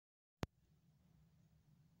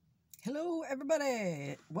Hello,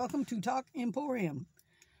 everybody. Welcome to Talk Emporium.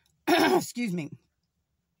 Excuse me.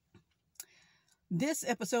 This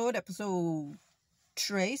episode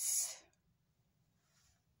Trace,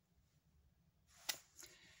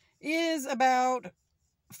 is about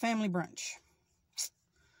family brunch.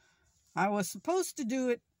 I was supposed to do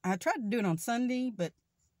it. I tried to do it on Sunday, but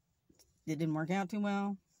it didn't work out too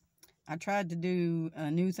well. I tried to do a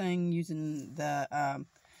new thing using the,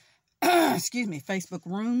 Facebook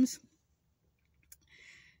rooms.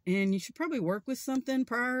 And you should probably work with something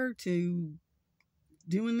prior to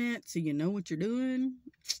doing that so you know what you're doing.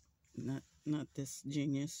 Not this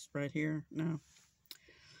genius right here. No.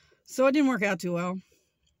 So it didn't work out too well.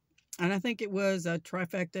 And I think it was a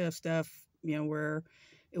trifecta of stuff, where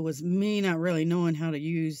it was me not really knowing how to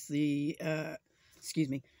use the,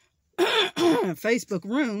 Facebook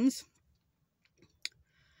rooms.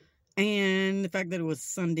 And the fact that it was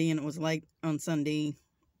Sunday and it was late on Sunday,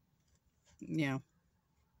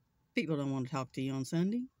 people don't want to talk to you on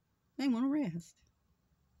Sunday. They want to rest.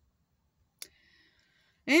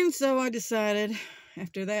 And so I decided,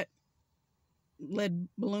 after that lead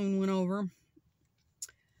balloon went over,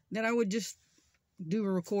 that I would just do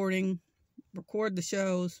a recording, record the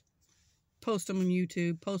shows, post them on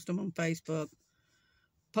YouTube, post them on Facebook,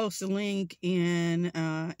 post a link in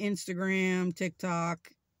Instagram, TikTok,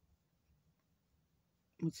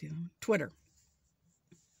 Twitter.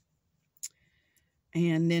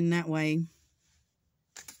 And then that way,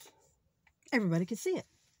 everybody could see it.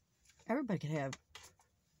 Everybody could have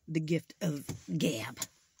the gift of gab.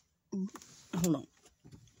 Hold on.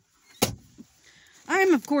 I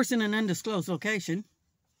am, of course, in an undisclosed location.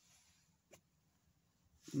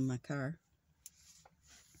 In my car.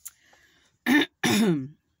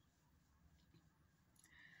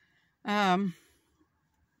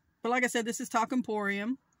 But like I said, this is Talk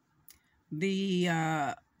Emporium.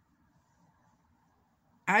 The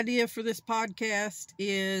idea for this podcast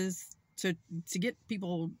is to get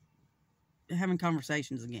people having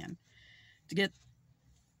conversations again, to get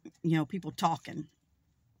people talking,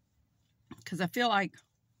 because I feel like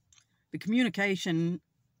the communication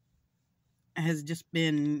has just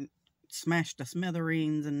been smashed to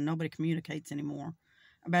smithereens and nobody communicates anymore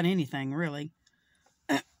about anything, really.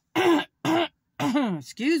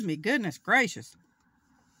 Excuse me, goodness gracious.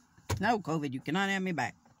 No, COVID, you cannot have me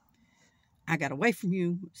back. I got away from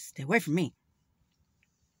you. Stay away from me.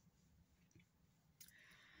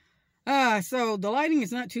 So the lighting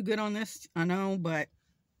is not too good on this, I know, but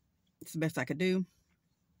it's the best I could do.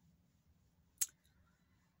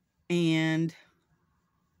 And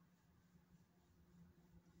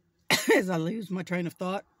as I lose my train of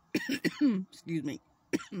thought, excuse me.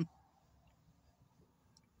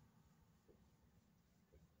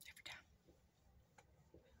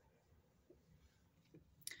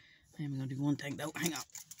 I'm going to do one thing, though. Hang on.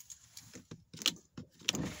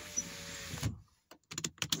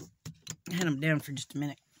 I had them down for just a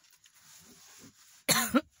minute.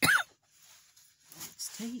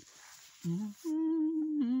 Stay.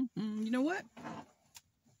 You know what?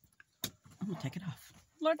 I'm going to take it off.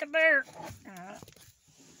 Look at there.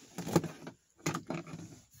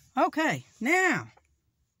 Okay. Now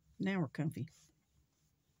we're comfy.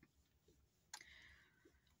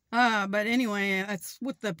 But anyway, that's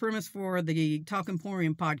what the premise for the Talk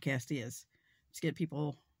Emporium podcast is. To get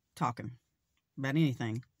people talking about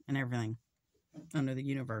anything and everything under the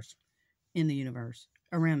universe, in the universe,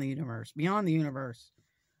 around the universe, beyond the universe.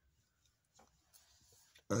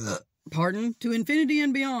 Pardon? To infinity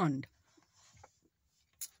and beyond.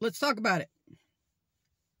 Let's talk about it.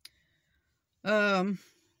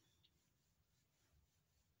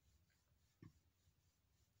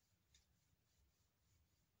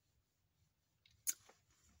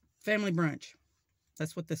 Family brunch.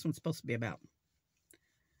 That's what this one's supposed to be about.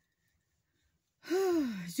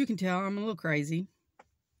 As you can tell, I'm a little crazy.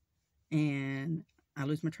 And I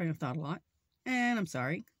lose my train of thought a lot. And I'm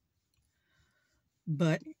sorry.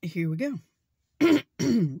 But here we go.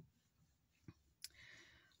 The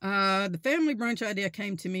family brunch idea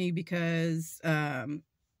came to me because I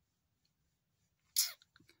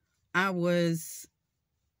was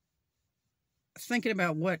thinking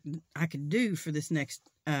about what I could do for this next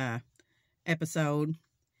episode,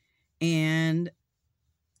 and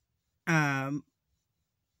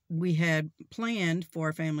we had planned for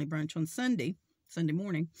a family brunch on Sunday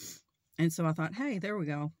morning, and so I thought, hey, there we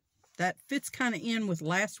go. That fits kind of in with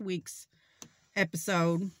last week's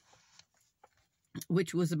episode,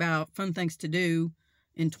 which was about fun things to do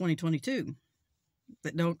in 2022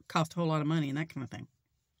 that don't cost a whole lot of money and that kind of thing.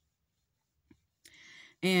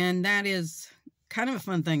 And that is kind of a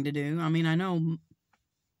fun thing to do. I mean, I know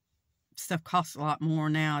stuff costs a lot more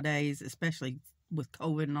nowadays, especially with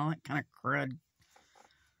COVID and all that kind of crud.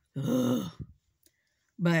 Ugh.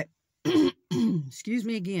 But, excuse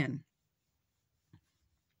me again.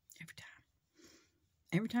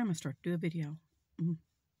 Every time I start to do a video, I'm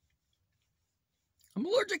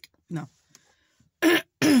allergic. No.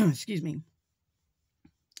 Excuse me.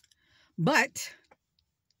 But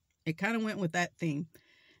it kind of went with that theme.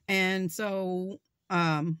 And so,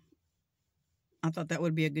 I thought that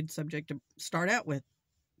would be a good subject to start out with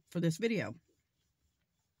for this video.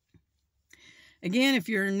 Again, if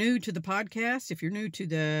you're new to the podcast, if you're new to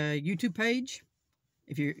the YouTube page,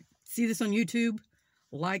 if you see this on YouTube,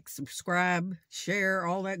 like, subscribe, share,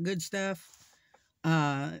 all that good stuff.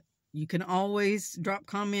 You can always drop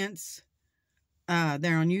comments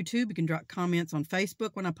there on YouTube. You can drop comments on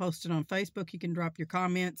Facebook. When I post it on Facebook, you can drop your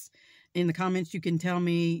comments. In the comments, you can tell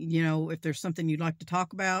me, you know, if there's something you'd like to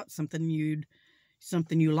talk about, something you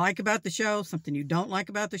like about the show, something you don't like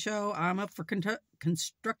about the show. I'm up for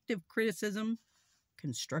constructive criticism.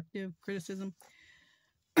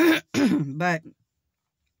 But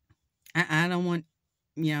I don't want,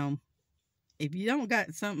 you know, if you don't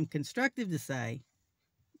got something constructive to say,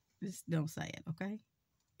 just don't say it, okay?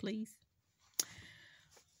 Please.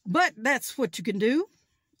 But that's what you can do.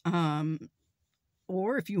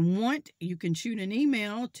 Or if you want, you can shoot an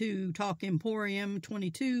email to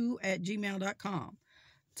talkemporium22@gmail.com.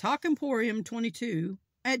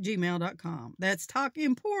 Talkemporium22@gmail.com. That's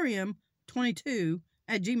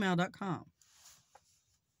talkemporium22@gmail.com.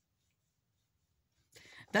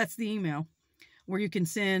 That's the email where you can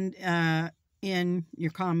send in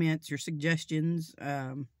your comments, your suggestions,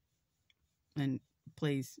 and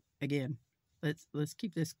please, again, let's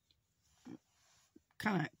keep this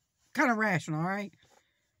kind of rational, all right?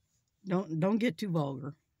 Don't get too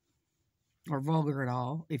vulgar or vulgar at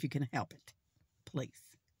all if you can help it, please.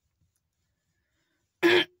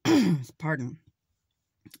 Pardon.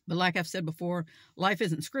 But like I've said before, life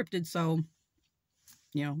isn't scripted, so,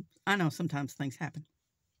 you know, I know sometimes things happen.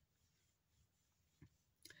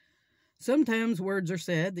 Sometimes words are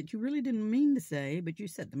said that you really didn't mean to say, but you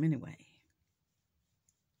said them anyway.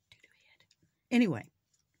 Anyway,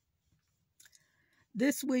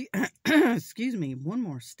 this week, excuse me, one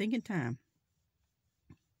more stinking time.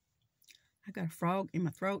 I got a frog in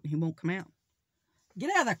my throat and he won't come out.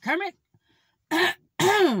 Get out of there, Kermit.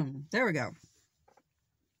 There we go.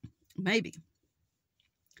 Maybe.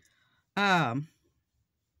 The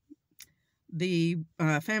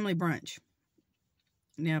family brunch.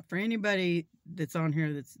 Now, for anybody that's on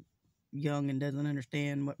here that's young and doesn't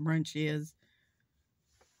understand what brunch is,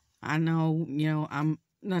 I know, you know, I'm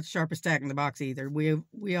not the sharpest tack in the box either.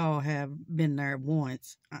 We all have been there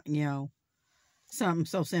once, you know, something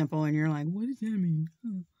so simple, and you're like, what does that mean?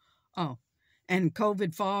 Oh, and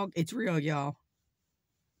COVID fog, it's real, y'all.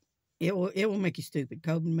 It will make you stupid.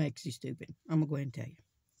 COVID makes you stupid. I'm gonna go ahead and tell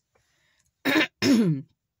you.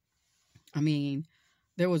 I mean,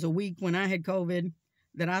 there was a week when I had COVID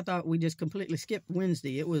that I thought we just completely skipped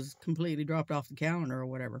Wednesday. It was completely dropped off the calendar or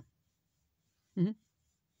whatever.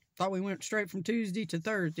 Thought we went straight from Tuesday to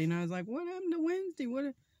Thursday, and I was like, what happened to Wednesday?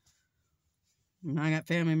 And I got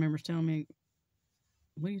family members telling me,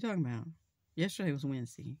 what are you talking about? Yesterday was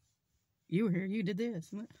Wednesday. You were here, you did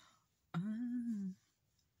this. I'm like,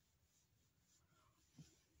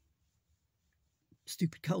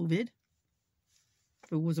 stupid COVID.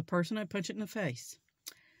 If it was a person, I'd punch it in the face.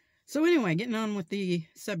 So anyway, getting on with the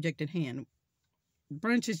subject at hand.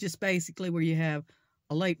 Brunch is just basically where you have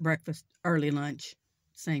a late breakfast, early lunch,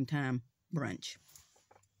 same time brunch.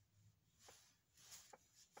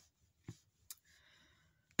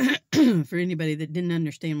 For anybody that didn't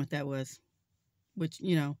understand what that was, which,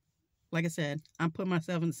 you know, like I said, I put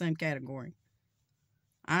myself in the same category.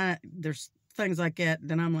 There's things like that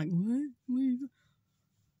I'm like, what?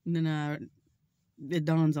 And then it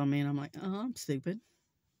dawns on me, and I'm like, oh, I'm stupid.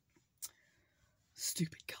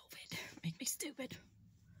 Stupid COVID. Make me stupid.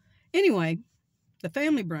 Anyway, the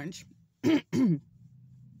family brunch.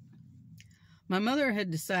 My mother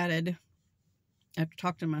had decided, after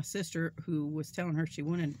talking to my sister, who was telling her she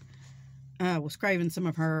was craving some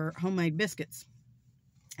of her homemade biscuits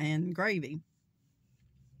and gravy,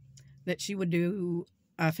 that she would do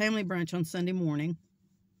a family brunch on Sunday morning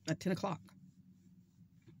at 10 o'clock.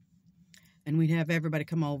 And we'd have everybody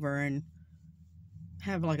come over and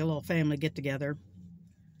have like a little family get together.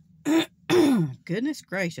 Goodness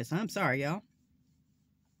gracious. I'm sorry, y'all.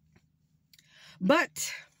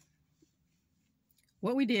 But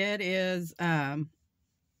what we did is, you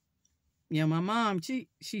know, my mom,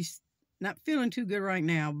 she's not feeling too good right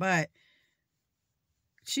now, but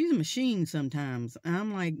she's a machine sometimes. And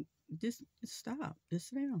I'm like, just stop. Just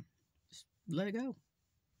sit down. Just let it go.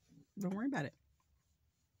 Don't worry about it.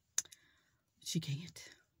 She can't.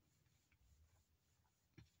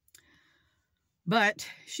 But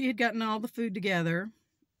she had gotten all the food together,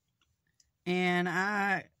 and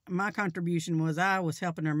my contribution was I was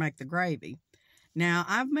helping her make the gravy. Now,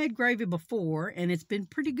 I've made gravy before, and it's been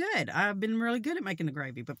pretty good. I've been really good at making the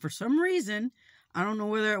gravy, but for some reason, I don't know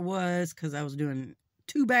whether it was because I was doing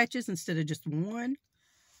 2 batches instead of just 1.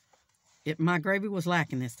 My gravy was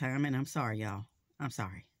lacking this time, and I'm sorry, y'all. I'm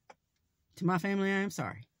sorry. To my family, I am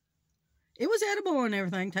sorry. It was edible and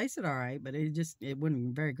everything, tasted all right, but it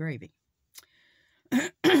wasn't very gravy.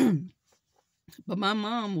 But my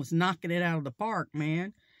mom was knocking it out of the park,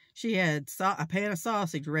 man. She had a pan of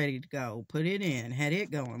sausage ready to go, put it in, had it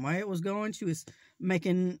going. While it was going, she was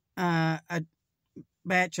making a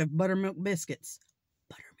batch of buttermilk biscuits.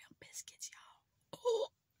 Buttermilk biscuits, y'all. Oh,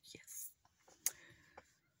 yes.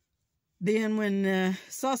 Then when the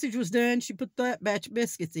sausage was done, she put that batch of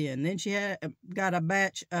biscuits in. Then she got a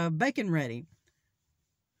batch of bacon ready.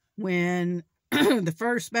 When the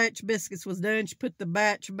first batch of biscuits was done, she put the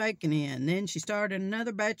batch of bacon in. Then she started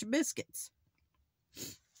another batch of biscuits.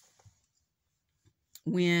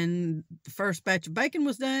 When the first batch of bacon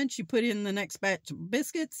was done, she put in the next batch of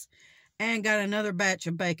biscuits and got another batch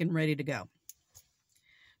of bacon ready to go.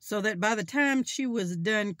 So that by the time she was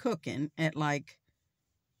done cooking at like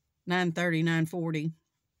 9:30, 9:40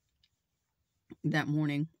 that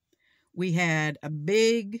morning, we had a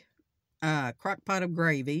big crock pot of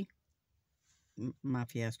gravy. My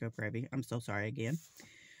fiasco gravy. I'm so sorry again.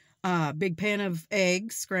 Big pan of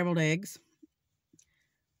eggs, scrambled eggs.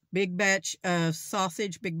 Big batch of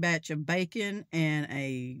sausage, big batch of bacon, and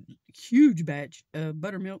a huge batch of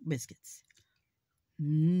buttermilk biscuits.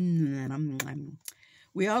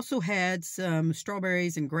 We also had some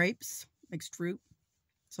strawberries and grapes, mixed fruit.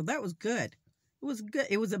 So that was good. It was good.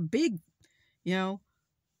 It was a big, a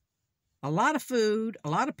lot of food, a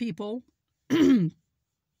lot of people.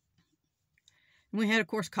 We had, of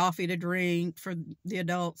course, coffee to drink for the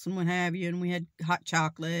adults and what have you. And we had hot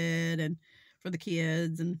chocolate and for the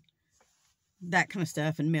kids and that kind of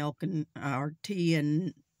stuff, and milk and or tea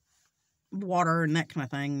and water and that kind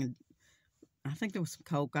of thing. And I think there was some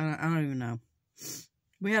Coke. I don't even know.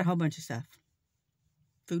 We had a whole bunch of stuff.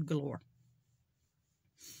 Food galore.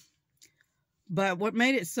 But what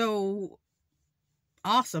made it so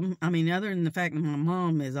awesome, I mean, other than the fact that my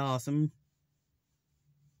mom is awesome,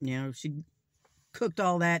 she cooked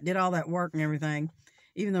all that, did all that work and everything.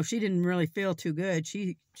 Even though she didn't really feel too good,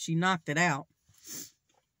 she knocked it out.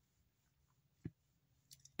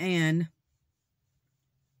 And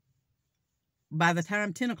by the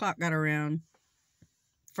time 10 o'clock got around,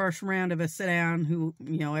 first round of us sit down,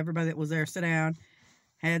 everybody that was there sit down,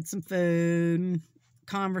 had some food,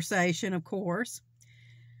 conversation, of course.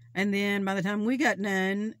 And then by the time we got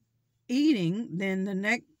done eating, then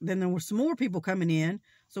there were some more people coming in.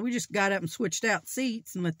 So we just got up and switched out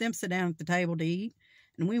seats and let them sit down at the table to eat.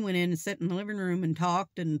 And we went in and sat in the living room and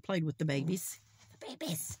talked and played with the babies. The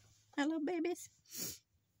babies. I love babies.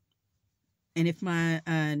 And if my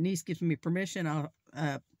niece gives me permission, I'll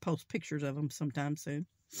post pictures of them sometime soon.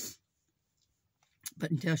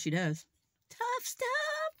 But until she does, tough stuff.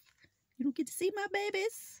 You don't get to see my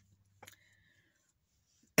babies.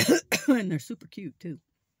 And they're super cute, too.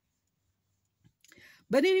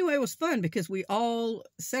 But anyway, it was fun because we all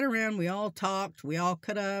sat around, we all talked, we all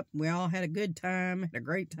cut up, we all had a good time, had a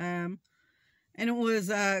great time. And it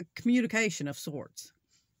was communication of sorts.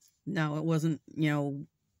 No, it wasn't,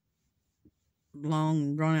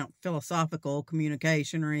 long, drawn-out philosophical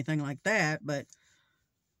communication or anything like that, but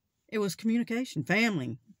it was communication,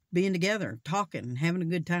 family, being together, talking, having a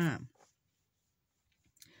good time.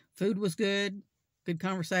 Food was good, good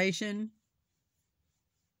conversation,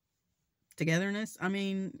 togetherness. I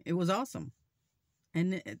mean, it was awesome.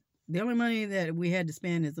 And the only money that we had to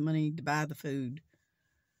spend is the money to buy the food,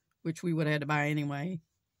 which we would have had to buy anyway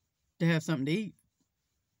to have something to eat.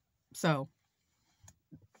 So,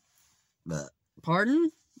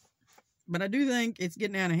 pardon? But I do think it's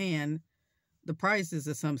getting out of hand, the prices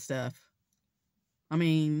of some stuff. I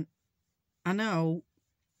mean, I know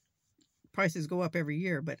prices go up every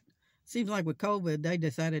year, but it seems like with COVID, they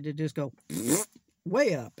decided to just go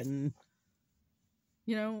way up. And,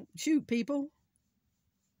 shoot, people.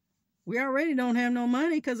 We already don't have no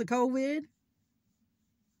money because of COVID.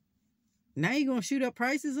 Now you're going to shoot up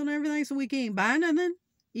prices on everything so we can't buy nothing?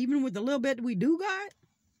 Even with the little bit we do got?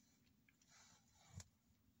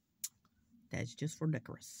 That's just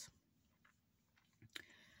ridiculous.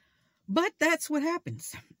 But that's what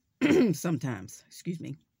happens sometimes. Excuse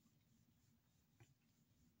me.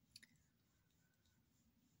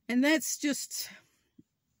 And that's just,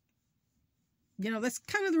 that's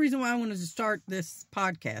kind of the reason why I wanted to start this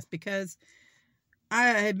podcast, because I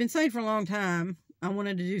had been saying for a long time, I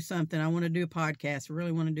wanted to do something. I want to do a podcast. I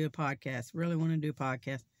really want to do a podcast. Really want to do a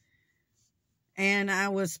podcast. And I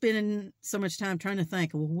was spending so much time trying to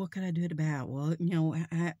think, well, what could I do it about? Well,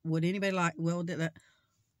 would anybody like, well, did that?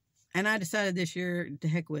 And I decided this year, to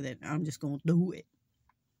heck with it. I'm just going to do it.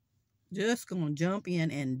 Just going to jump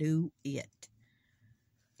in and do it.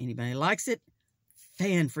 Anybody likes it,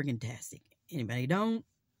 fan-friggin-tastic. Anybody don't,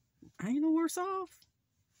 I ain't no worse off.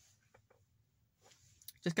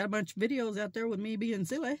 Just got a bunch of videos out there with me being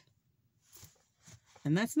silly.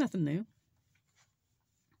 And that's nothing new.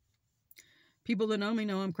 People that know me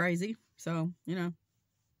know I'm crazy. So,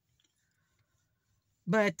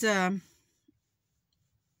 But,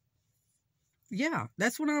 yeah,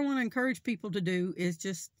 that's what I want to encourage people to do, is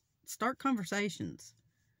just start conversations.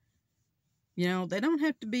 They don't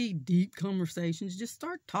have to be deep conversations. Just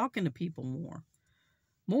start talking to people more.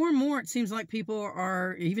 More and more, it seems like people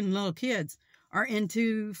are, even little kids, are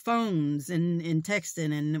into phones and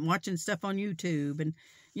texting and watching stuff on YouTube. And,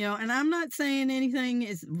 and I'm not saying anything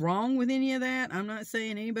is wrong with any of that. I'm not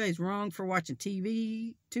saying anybody's wrong for watching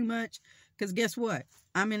TV too much. Because guess what?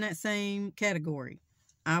 I'm in that same category.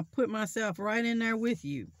 I put myself right in there with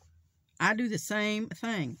you. I do the same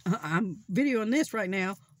thing. I'm videoing this right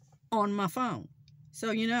now on my phone.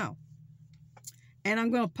 So you know. And I'm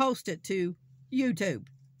going to post it to YouTube.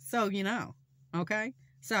 So you know. Okay?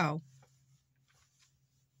 So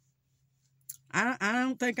I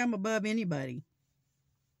don't think I'm above anybody.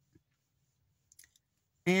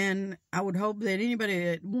 And I would hope that anybody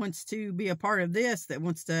that wants to be a part of this, that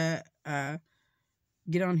wants to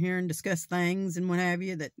get on here and discuss things and what have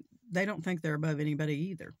you, that they don't think they're above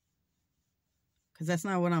anybody either. Because that's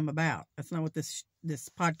not what I'm about. That's not what this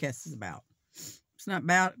podcast is about. It's not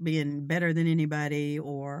about being better than anybody,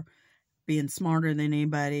 or being smarter than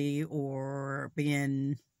anybody, or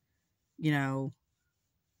being,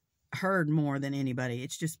 heard more than anybody.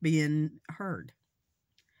 It's just being heard.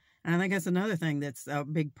 And I think that's another thing that's a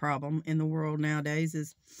big problem in the world nowadays,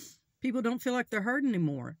 is people don't feel like they're heard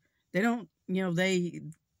anymore. They don't, they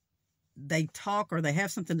talk or they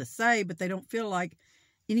have something to say, but they don't feel like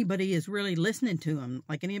anybody is really listening to them,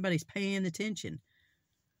 like anybody's paying attention.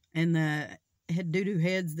 And the doo-doo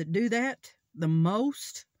heads that do that the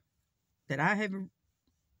most, that I have,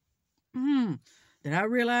 that I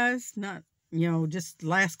realized, not, just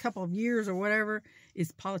last couple of years or whatever,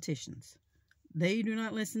 is politicians. They do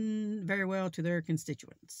not listen very well to their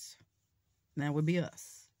constituents. And that would be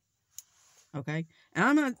us. Okay?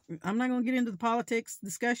 And I'm not going to get into the politics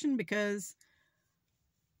discussion, because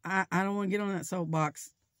I don't want to get on that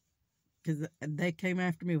soapbox, because they came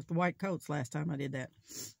after me with the white coats last time I did that.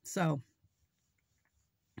 So,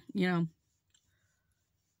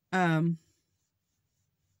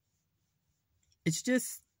 it's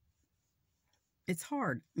just, it's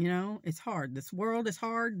hard, it's hard. This world is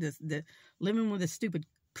hard. The living with this stupid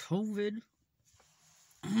COVID.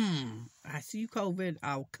 I see you, COVID.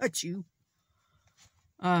 I'll cut you.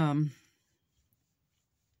 But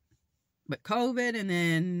COVID, and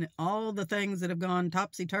then all the things that have gone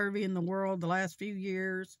topsy-turvy in the world the last few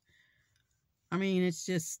years. I mean, it's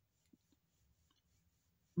just,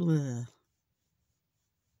 bleh.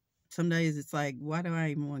 Some days it's like, why do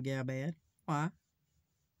I even want to get out of bed? Why?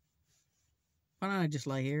 Why don't I just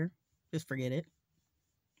lay here? Just forget it.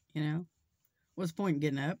 What's the point in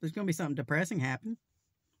getting up? There's going to be something depressing happen.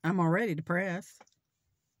 I'm already depressed.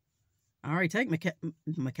 I already take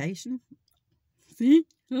medication. See?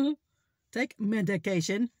 Take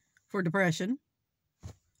medication for depression.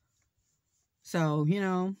 So,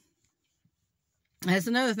 that's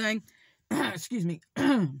another thing. Excuse me.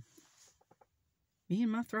 Be in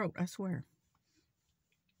my throat, I swear.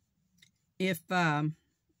 If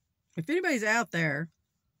anybody's out there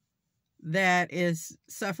that is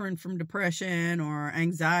suffering from depression or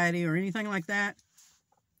anxiety or anything like that,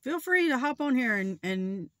 feel free to hop on here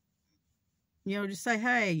and just say,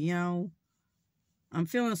 hey, I'm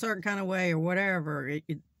feeling a certain kind of way or whatever.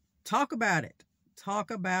 Talk about it. Talk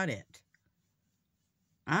about it.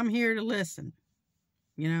 I'm here to listen.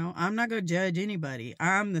 I'm not going to judge anybody.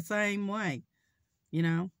 I'm the same way.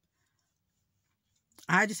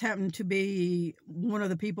 I just happen to be one of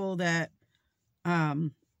the people that,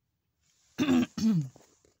 one of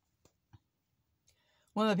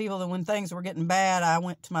the people that when things were getting bad, I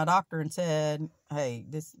went to my doctor and said, hey,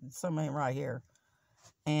 something ain't right here.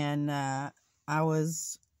 And, I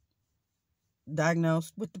was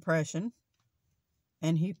diagnosed with depression,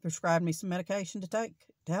 and he prescribed me some medication to take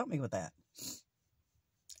to help me with that.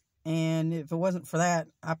 And if it wasn't for that,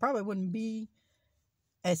 I probably wouldn't be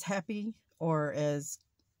as happy or as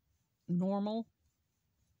normal.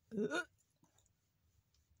 Ugh. I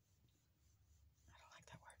don't like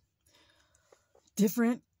that word.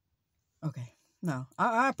 Different. Okay. No,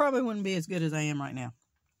 I probably wouldn't be as good as I am right now.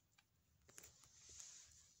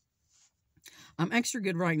 I'm extra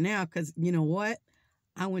good right now because, you know what?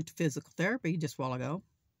 I went to physical therapy just a while ago.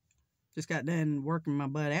 Just got done working my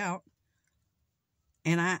butt out.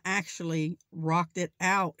 And I actually rocked it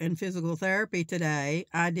out in physical therapy today.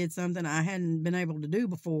 I did something I hadn't been able to do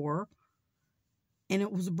before. And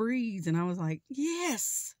it was a breeze. And I was like,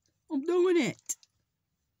 yes, I'm doing it.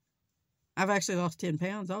 I've actually lost 10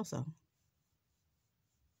 pounds also.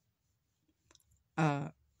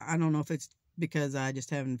 I don't know if it's because I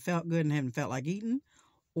just haven't felt good and haven't felt like eating.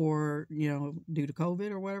 Or, due to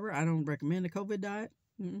COVID or whatever. I don't recommend a COVID diet.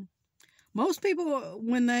 Most people,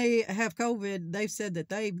 when they have COVID, they've said that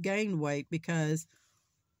they've gained weight because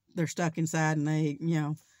they're stuck inside and they,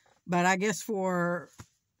 but I guess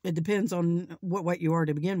it depends on what weight you are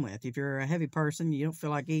to begin with. If you're a heavy person, you don't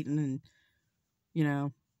feel like eating and,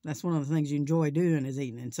 that's one of the things you enjoy doing is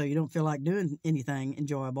eating. And so you don't feel like doing anything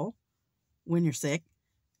enjoyable when you're sick.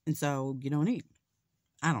 And so you don't eat.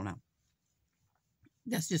 I don't know.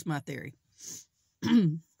 That's just my theory.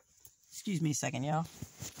 Excuse me a second, y'all.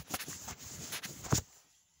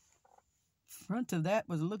 Front of that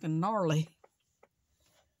was looking gnarly.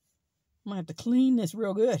 I'm going to have to clean this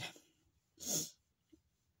real good.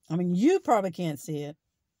 I mean, you probably can't see it.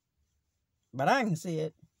 But I can see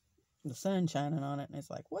it. The sun shining on it. And it's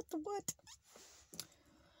like, what the what?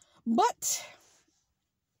 But,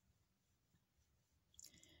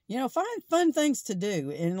 find fun things to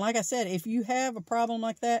do. And like I said, if you have a problem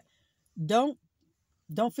like that, don't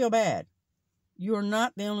feel bad. You are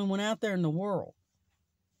not the only one out there in the world.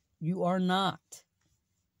 You are not.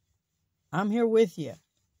 I'm here with you.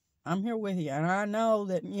 I'm here with you. And I know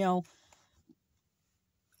that,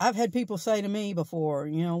 I've had people say to me before,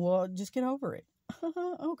 well, just get over it.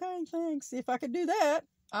 Okay, thanks. If I could do that,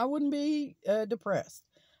 I wouldn't be depressed.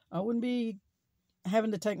 I wouldn't be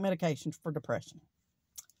having to take medications for depression.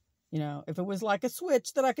 If it was like a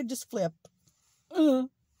switch that I could just flip, I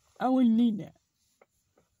wouldn't need that.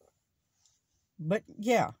 But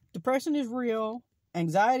yeah, depression is real.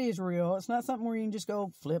 Anxiety is real. It's not something where you can just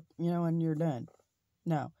go flip, and you're done.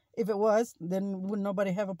 No. If it was, then wouldn't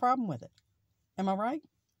nobody have a problem with it? Am I right?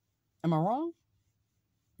 Am I wrong?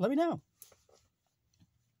 Let me know.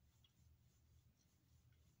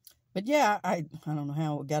 But yeah, I don't know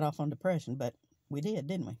how we got off on depression, but we did,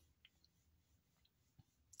 didn't we?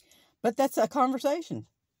 But that's a conversation.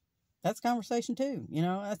 That's conversation too.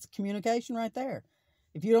 That's communication right there.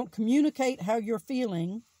 If you don't communicate how you're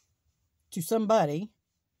feeling to somebody,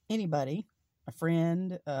 anybody, a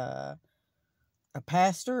friend, a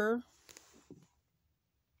pastor,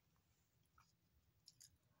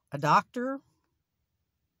 a doctor.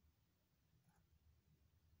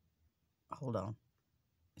 Hold on.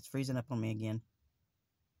 It's freezing up on me again.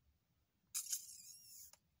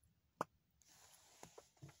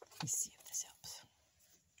 Let me see if this helps.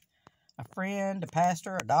 A friend, a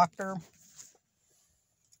pastor, a doctor.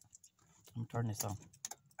 I'm going to turn this on.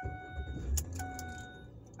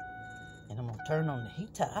 And I'm going to turn on the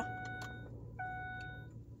heater.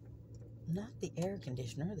 Not the air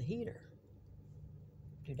conditioner, the heater.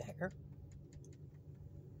 Do dagger.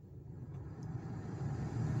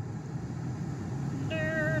 Do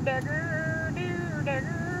dagger, do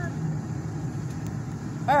dagger.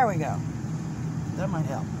 There we go. That might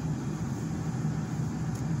help.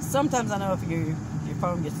 Sometimes I know if your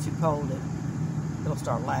phone gets too cold, it'll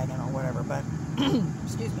start lagging or whatever, but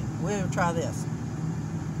excuse me, we'll try this.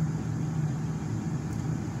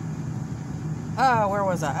 Where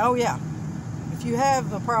was I? Oh, yeah. If you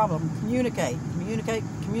have a problem, communicate.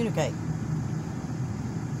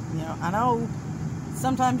 I know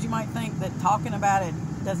sometimes you might think that talking about it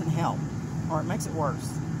doesn't help, or it makes it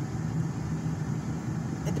worse.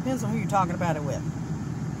 It depends on who you're talking about it with.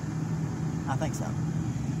 I think so.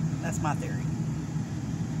 That's my theory.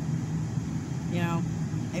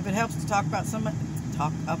 If it helps to talk about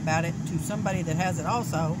it to somebody that has it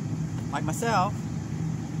also, like myself,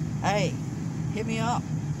 hey, hit me up.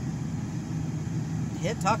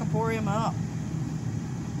 Hit Talk Emporium up.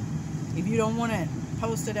 If you don't want to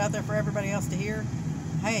post it out there for everybody else to hear,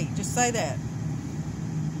 hey, just say that.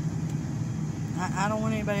 I don't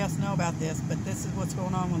want anybody else to know about this, but this is what's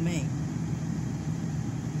going on with me.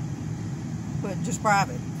 But just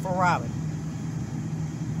private, for Robin.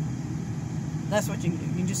 That's what you can do.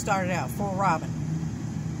 You can just start it out, for Robin.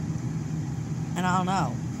 And I don't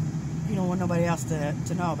know. you don't want nobody else to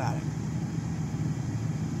know about it.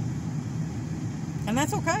 And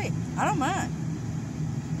that's okay. I don't mind.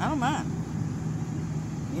 I don't mind.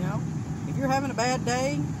 You know, if you're having a bad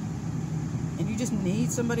day and you just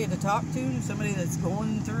need somebody to talk to, somebody that's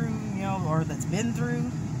going through, you know, or that's been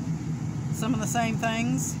through some of the same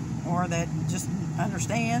things, or that just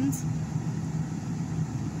understands,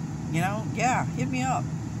 you know, yeah, hit me up.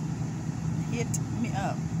 Hit me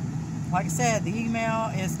up. Like I said, the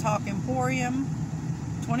email is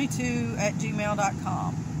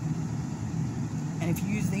talkemporium22@gmail.com. And if you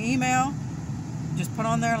use the email, just put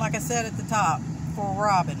on there, like I said at the top, for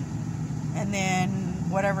Robin. And then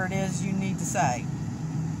whatever it is you need to say.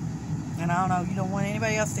 And I don't know, you don't want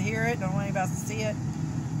anybody else to hear it, don't want anybody else to see it,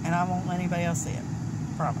 and I won't let anybody else see it.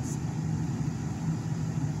 Promise.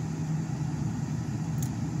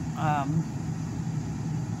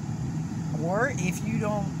 Or if you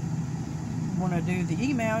don't want to do the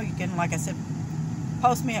email, you can, like I said,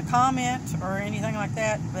 post me a comment or anything like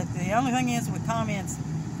that. But the only thing is, with comments,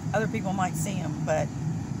 other people might see them, but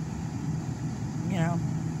you know,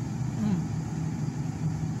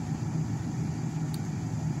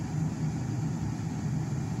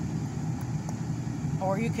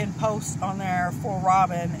 or you can post on there for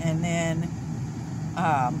Robin, and then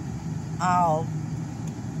I'll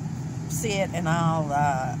see it, and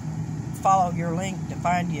I'll follow your link to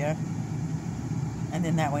find you, and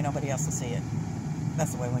then that way nobody else will see it.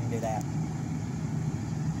 That's the way we can do that.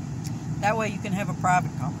 That way you can have a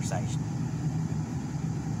private conversation.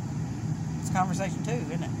 It's a conversation too,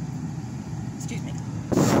 isn't it? Excuse me.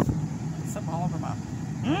 There's something all over my...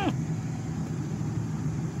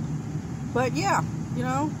 But yeah, you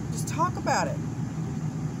know, just talk about it.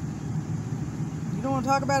 You don't want to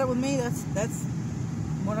talk about it with me, that's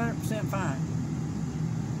 100% fine.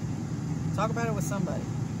 Talk about it with somebody.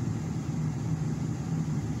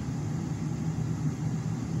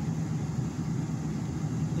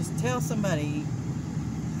 Just tell somebody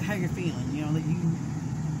how you're feeling, you know,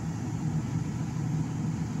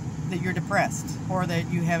 that you're depressed, or that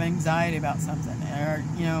you have anxiety about something, or,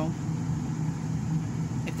 you know,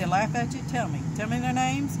 if they laugh at you, tell me their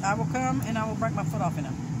names. I will come and I will break my foot off in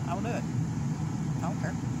them. I will do it. I don't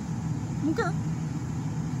care. I don't care.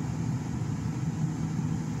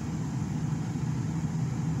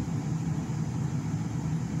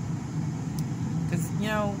 You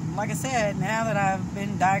know, like I said, now that I've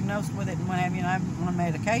been diagnosed with it and what have you, and I'm on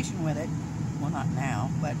medication with it, well, not now,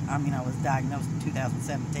 but I mean, I was diagnosed in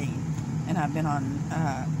 2017, and I've been on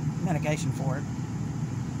medication for it.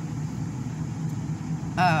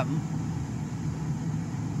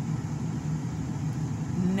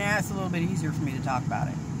 Now it's a little bit easier for me to talk about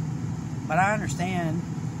it, but I understand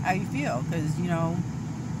how you feel, because, you know,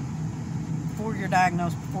 before you're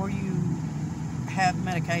diagnosed, before you have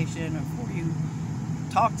medication, or before you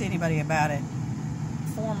talk to anybody about it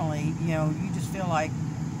formally, you know, you just feel like,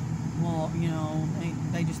 well, you know,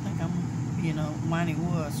 they just think I'm, you know, whiny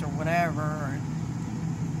wuss or whatever. Or,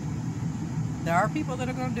 there are people that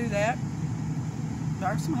are going to do that. There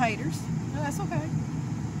are some haters. No, that's okay.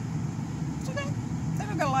 It's okay. They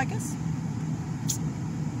don't gotta like us.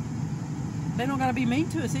 They don't gotta be mean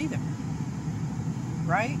to us either.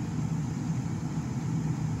 Right?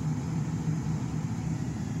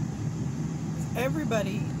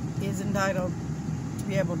 Everybody is entitled to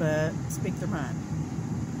be able to speak their mind.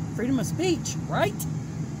 Freedom of speech, right?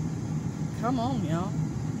 Come on, y'all.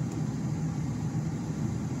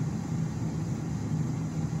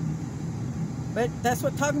 But that's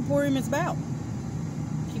what Talk Emporium is about.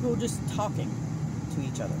 People just talking to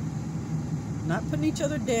each other. Not putting each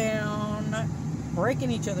other down, not breaking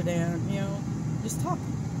each other down, you know, just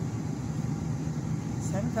talking.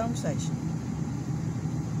 Just having a conversation.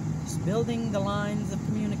 Building the lines of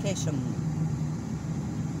communication.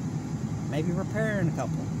 Maybe repairing a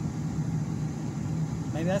couple.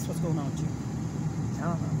 Maybe that's what's going on with you. I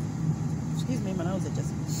don't know. Excuse me, my nose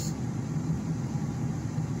itches.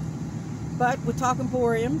 But with Talk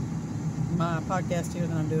Emporium, my podcast here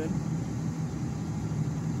that I'm doing,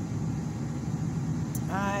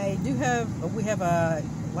 we have a,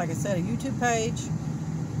 like I said, a YouTube page,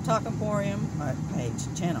 Talk Emporium,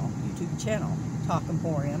 YouTube channel, Talk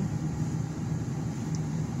Emporium.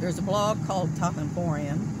 There's a blog called Talk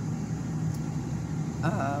Emporium,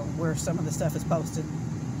 where some of the stuff is posted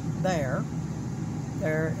there.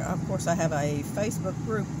 There, of course, I have a Facebook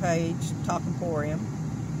group page, Talk Emporium.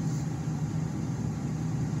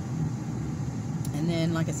 And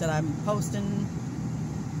then, like I said, I'm posting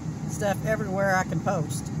stuff everywhere I can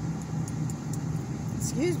post.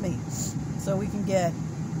 Excuse me. So we can get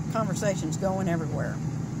conversations going everywhere.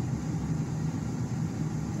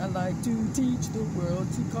 I like to teach the world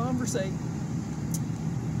to conversate.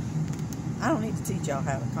 I don't need to teach y'all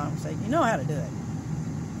how to conversate. You know how to do it.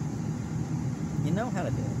 You know how to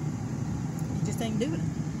do it. You just ain't doing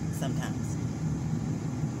it sometimes.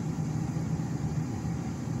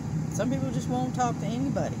 Some people just won't talk to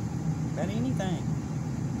anybody about anything.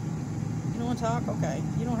 You don't want to talk? Okay.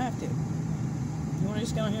 You don't have to. You want to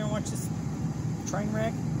just go in here and watch this train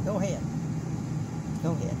wreck? Go ahead.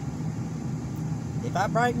 Go ahead. If I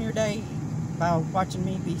brighten your day by watching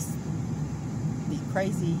me be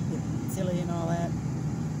crazy and silly and all that,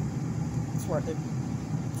 it's worth it.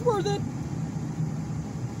 It's worth it.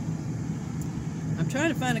 I'm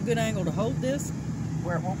trying to find a good angle to hold this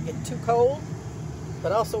where it won't get too cold,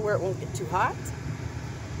 but also where it won't get too hot,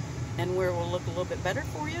 and where it will look a little bit better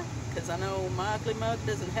for you, because I know my ugly mug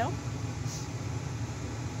doesn't help.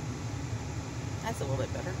 That's a little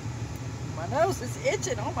bit better. My nose is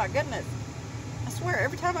itching. Oh my goodness. I swear,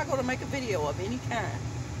 every time I go to make a video of any kind,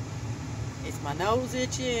 it's my nose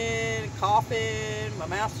itching, coughing, my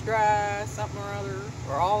mouth's dry, something or other,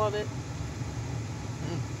 or all of it.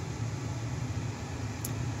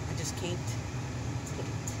 I just can't take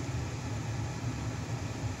it.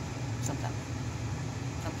 Sometimes.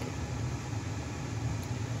 I'm kidding.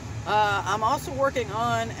 I'm also working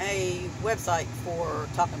on a website for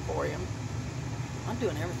Talk Emporium. I'm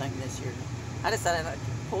doing everything this year. I decided I'd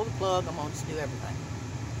pull the plug. I'm going to just do everything.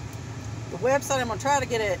 The website, I'm going to try to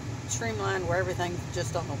get it streamlined where everything's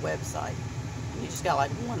just on the website. You just got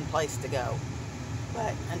like one place to go.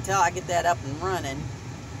 But until I get that up and running,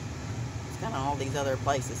 it's kind of all these other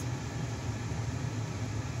places.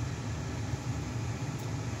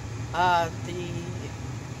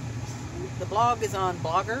 The blog is on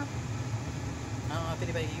Blogger. I don't know if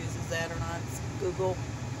anybody uses that or not. It's a Google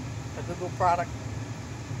product.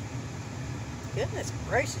 Goodness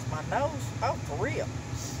gracious, my nose. Oh, for real.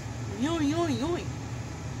 Yoing, yoing, yoing.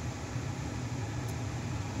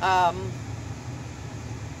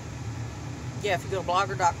 Yeah, if you go to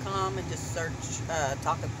blogger.com and just search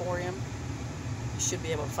Talk Emporium, you should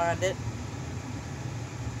be able to find it.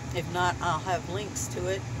 If not, I'll have links to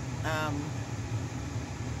it. I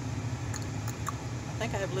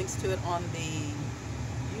think I have links to it on the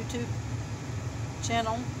YouTube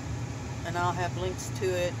channel, and I'll have links to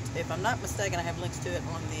it, if I'm not mistaken, I have links to it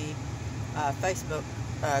on the Facebook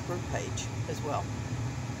group page as well.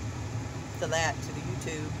 To that, to the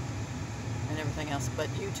YouTube, and everything else. But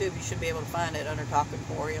YouTube, you should be able to find it under Talk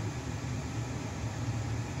Emporium.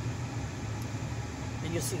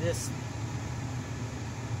 And you'll see this.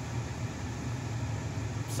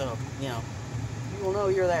 So, you know, you will know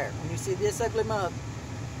you're there. When you see this ugly mug,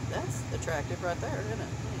 that's attractive right there, isn't it?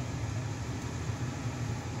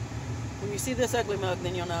 When you see this ugly mug,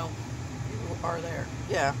 then you'll know you are there.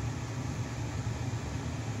 Yeah.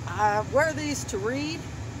 I wear these to read.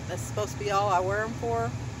 That's supposed to be all I wear them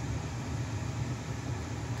for.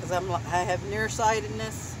 Because I have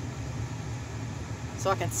nearsightedness. So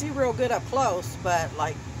I can see real good up close, but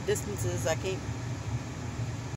like distances I can't